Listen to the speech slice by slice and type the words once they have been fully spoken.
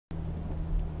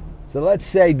So let's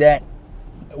say that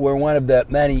we're one of the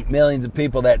many millions of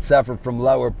people that suffer from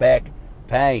lower back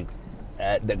pain.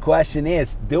 The question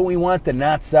is, do we want to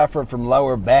not suffer from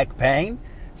lower back pain?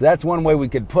 So that's one way we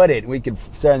could put it. We could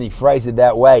certainly phrase it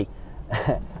that way.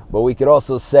 But we could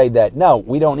also say that, no,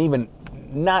 we don't even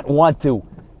not want to,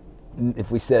 if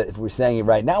we're saying it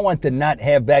right, not want to not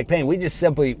have back pain. We just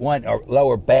simply want our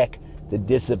lower back to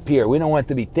disappear. We don't want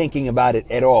to be thinking about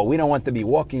it at all. We don't want to be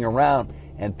walking around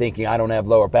and thinking, I don't have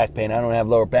lower back pain, I don't have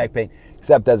lower back pain,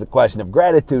 except as a question of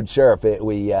gratitude. Sure, if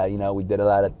we did a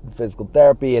lot of physical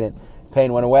therapy and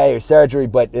pain went away, or surgery,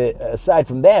 but aside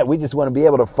from that, we just want to be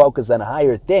able to focus on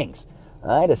higher things.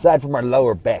 All right, aside from our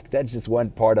lower back, that's just one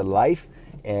part of life,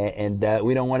 and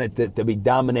we don't want it to be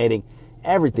dominating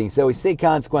everything. So we see,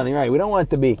 consequently, right, we don't want it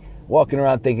to be walking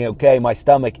around thinking, okay, my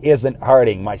stomach isn't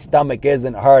hurting, my head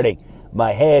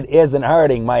isn't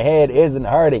hurting, my head isn't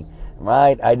hurting,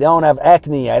 right? I don't have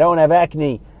acne, I don't have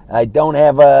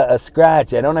a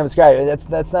scratch, That's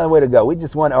not the way to go. We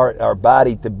just want our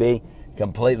body to be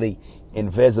completely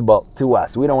invisible to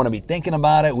us. We don't want to be thinking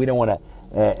about it. We don't want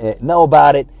to know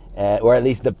about it, or at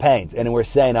least the pains. And we're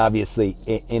saying, obviously,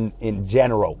 in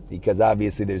general, because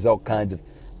obviously there's all kinds of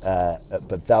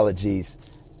pathologies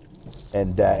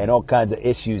and all kinds of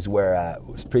issues where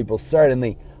people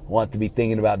certainly want to be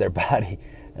thinking about their body,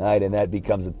 right? And that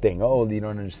becomes a thing. Oh, you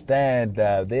don't understand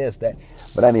this, that.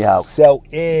 But anyhow, so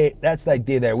that's the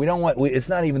idea there. It's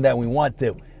not even that we want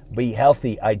to be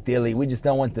healthy, ideally. We just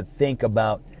don't want to think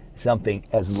about something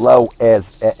as low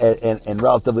as and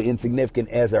relatively insignificant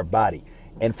as our body.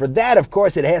 And for that, of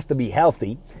course, it has to be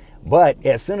healthy. But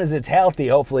as soon as it's healthy,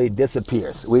 hopefully it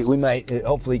disappears. We might,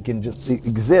 hopefully, can just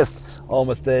exist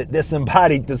almost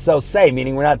disembodied, to so say,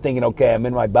 meaning we're not thinking, okay, I'm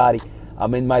in my body,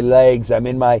 I'm in my legs, I'm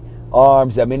in my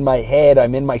arms, I'm in my head,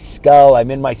 I'm in my skull,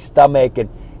 I'm in my stomach,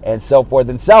 and so forth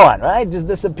and so on, right? It just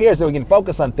disappears, so we can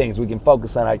focus on things. We can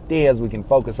focus on ideas. We can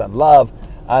focus on love,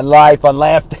 on life, on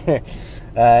laughter,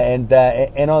 and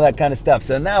all that kind of stuff.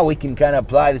 So now we can kind of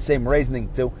apply the same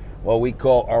reasoning to what we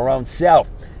call our own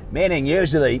self, meaning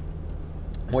usually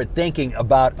we're thinking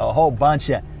about a whole bunch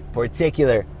of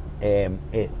particular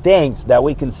things that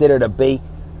we consider to be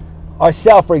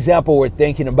ourself. For example, we're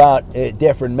thinking about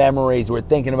different memories. We're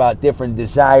thinking about different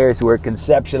desires. We're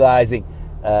conceptualizing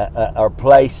our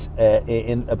place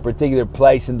in a particular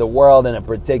place in the world, in a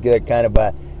particular kind of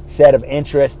a set of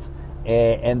interests,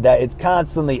 and it's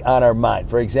constantly on our mind.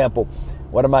 For example,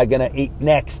 what am I going to eat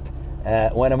next?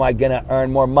 When am I going to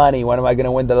earn more money? When am I going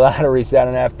to win the lottery so I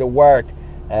don't have to work?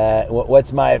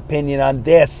 What's my opinion on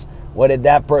this? What did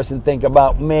that person think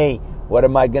about me? What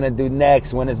am I going to do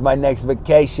next? When is my next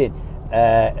vacation?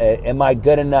 Am I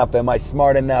good enough? Am I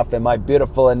smart enough? Am I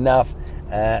beautiful enough?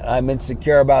 I'm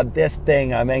insecure about this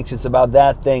thing. I'm anxious about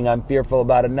that thing. I'm fearful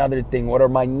about another thing. What are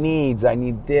my needs? I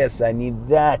need this. I need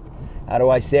that. How do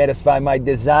I satisfy my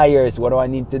desires? What do I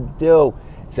need to do?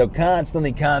 So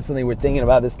constantly, we're thinking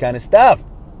about this kind of stuff.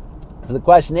 So the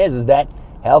question is that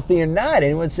healthy or not?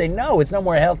 And it would say, no, it's no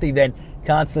more healthy than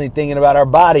constantly thinking about our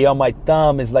body. Oh, my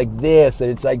thumb is like this,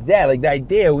 and it's like that. Like the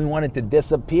idea, we want it to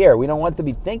disappear. We don't want to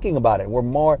be thinking about it. We're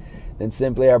more than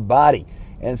simply our body.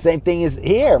 And the same thing is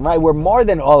here, right? We're more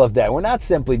than all of that. We're not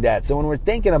simply that. So when we're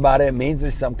thinking about it, it means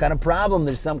there's some kind of problem.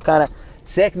 There's some kind of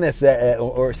sickness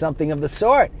or something of the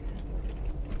sort.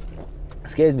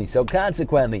 Excuse me. So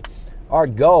consequently, our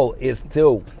goal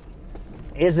isn't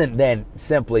then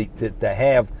simply to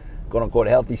have, quote unquote,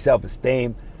 healthy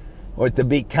self-esteem, or to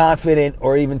be confident,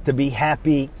 or even to be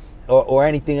happy, or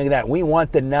anything like that. We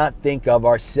want to not think of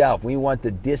ourselves. We want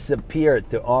to disappear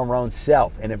to our own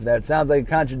self. And if that sounds like a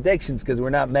contradiction, it's because we're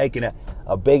not making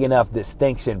a big enough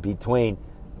distinction between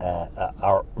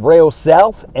our real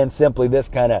self and simply this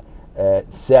kind of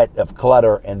set of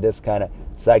clutter and this kind of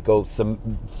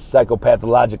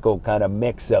psychopathological kind of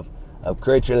mix of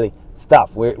creaturely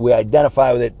stuff. We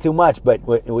identify with it too much, but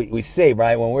we see,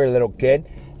 right, when we're a little kid,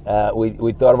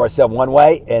 we thought of ourselves one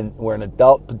way, and we're an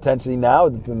adult potentially now.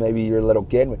 Maybe you're a little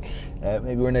kid,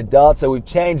 maybe we're an adult, so we've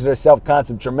changed our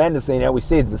self-concept tremendously. Now we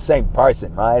see it's the same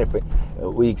person, right? If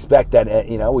we expect that,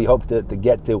 we hope to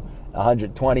get to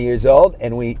 120 years old,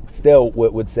 and we still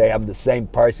would say I'm the same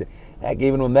person. Heck,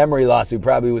 even with memory loss, we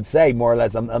probably would say more or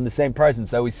less I'm the same person.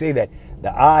 So we see that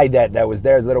the I that was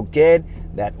there as a little kid,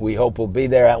 that we hope will be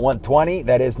there at 120,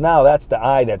 that is now, that's the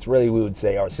I that's really, we would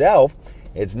say, ourself.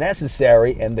 It's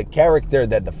necessary, and the character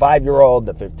that the 5-year-old,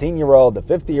 the 15-year-old, the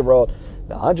 50-year-old,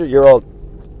 the 100-year-old,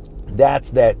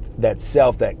 that's that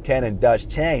self that can and does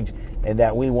change, and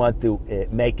that we want to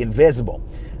make invisible.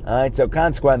 All right, so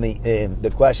consequently,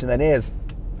 the question then is,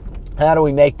 how do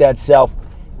we make that self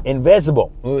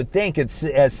invisible. We would think it's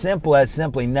as simple as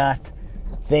simply not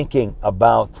thinking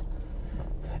about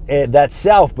that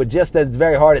self, but just as it's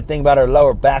very hard to think about our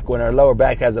lower back when our lower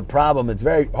back has a problem, it's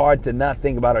very hard to not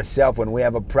think about ourselves when we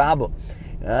have a problem.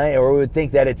 Or we would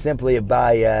think that it's simply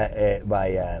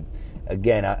again,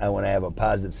 I want to have a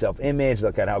positive self-image,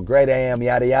 look at how great I am,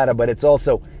 yada, yada, but it's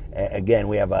also, again,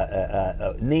 we have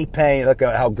a knee pain, look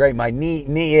at how great my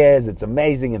knee is, it's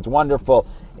amazing, it's wonderful,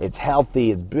 it's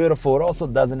healthy, it's beautiful, it also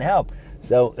doesn't help.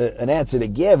 So an answer to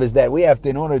give is that we have to,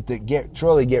 in order to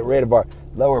truly get rid of our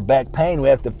lower back pain, we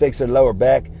have to fix our lower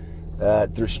back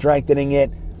through strengthening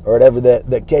it, or whatever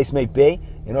the case may be.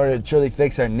 In order to truly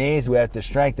fix our knees, we have to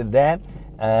strengthen them.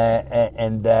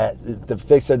 And to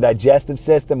fix our digestive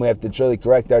system, we have to truly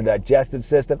correct our digestive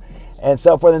system, and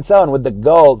so forth and so on, with the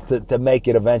goal to make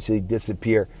it eventually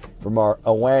disappear from our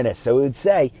awareness. So we would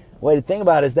say, the way to think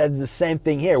about it is that it's the same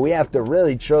thing here. We have to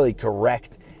really, truly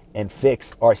correct and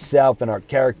fix ourselves and our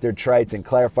character traits and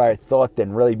clarify our thought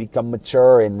and really become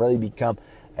mature and really become,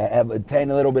 attain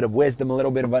a little bit of wisdom, a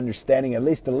little bit of understanding, at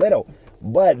least a little.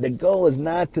 But the goal is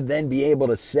not to then be able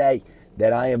to say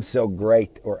that I am so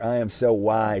great, or I am so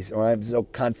wise, or I am so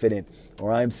confident,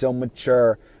 or I am so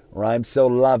mature, or I am so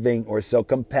loving, or so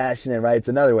compassionate, right? It's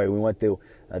another way. We want to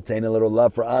attain a little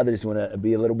love for others. We want to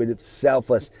be a little bit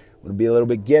selfless. We want to be a little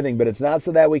bit giving. But it's not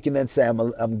so that we can then say,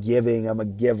 I'm giving, I'm a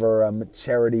giver, I'm the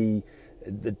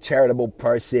charitable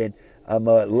person, I'm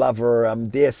a lover, I'm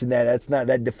this and that.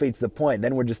 That defeats the point.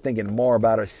 Then we're just thinking more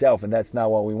about ourselves, and that's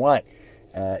not what we want.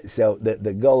 So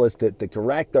the goal is to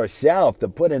correct ourselves, to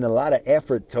put in a lot of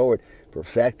effort toward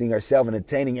perfecting ourselves and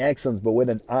attaining excellence, but with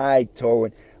an eye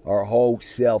toward our whole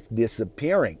self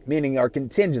disappearing, meaning our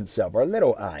contingent self, our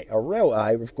little I. Our real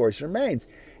I, of course, remains.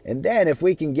 And then if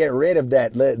we can get rid of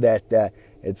that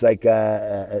it's like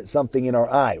something in our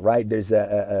eye, right? There's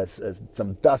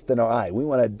some dust in our eye. We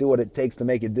want to do what it takes to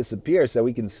make it disappear so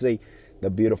we can see the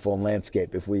beautiful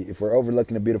landscape. If we're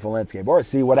overlooking a beautiful landscape, or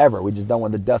see whatever, we just don't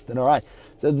want the dust in our eye.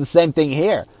 So it's the same thing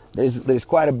here. There's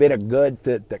quite a bit of good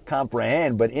to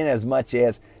comprehend, but in as much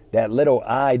as that little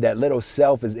I, that little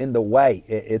self is in the way,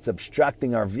 it's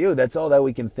obstructing our view. That's all that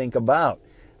we can think about.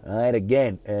 All right.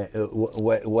 Again,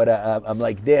 I'm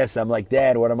like this, I'm like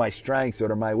that. What are my strengths?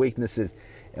 What are my weaknesses?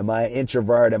 Am I an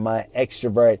introvert? Am I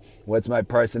extrovert? What's my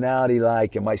personality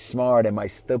like? Am I smart? Am I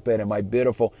stupid? Am I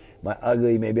beautiful? Am I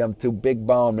ugly? Maybe I'm too big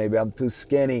boned. Maybe I'm too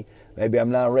skinny. Maybe I'm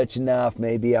not rich enough.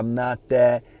 Maybe I'm not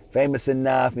famous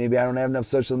enough. Maybe I don't have enough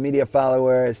social media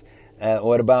followers.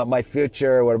 What about my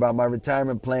future? What about my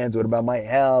retirement plans? What about my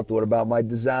health? What about my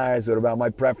desires? What about my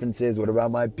preferences? What about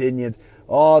my opinions?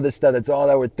 All this stuff, that's all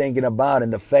that we're thinking about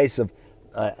in the face of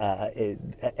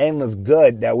endless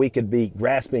good that we could be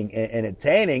grasping and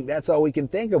attaining. That's all we can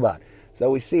think about. So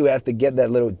we see we have to get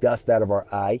that little dust out of our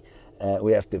eye.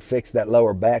 We have to fix that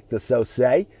lower back, to so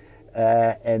say,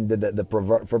 and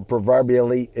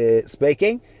proverbially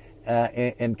speaking,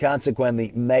 and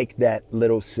consequently make that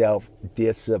little self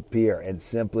disappear and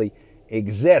simply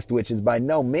exist, which is by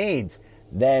no means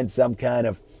then some kind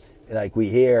of, like we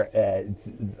hear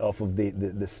off of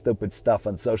the stupid stuff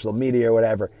on social media or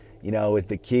whatever,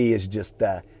 the key is just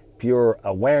pure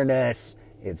awareness.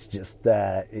 It's just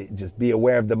be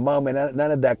aware of the moment.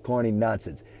 None of that corny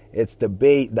nonsense. It's to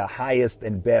be the highest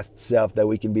and best self that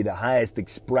we can be, the highest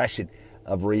expression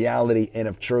of reality and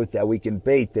of truth that we can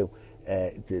be, to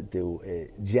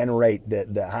generate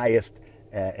the highest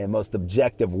and most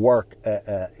objective work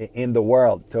in the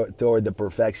world toward the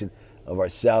perfection of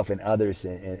ourselves and others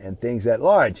and things at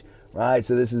large, right?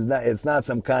 So it's not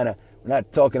some kind of, we're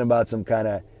not talking about some kind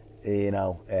of,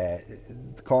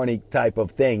 corny type of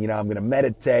thing. I'm going to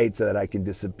meditate so that I can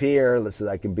disappear, so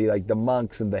that I can be like the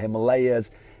monks in the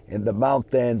Himalayas, in the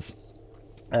mountains,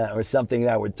 or something.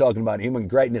 That we're talking about human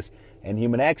greatness and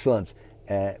human excellence.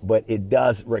 But it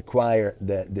does require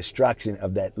the destruction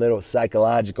of that little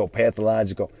psychological,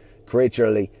 pathological,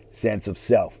 creaturely sense of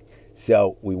self.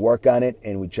 So we work on it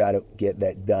and we try to get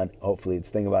that done. Hopefully it's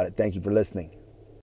think about it. Thank you for listening.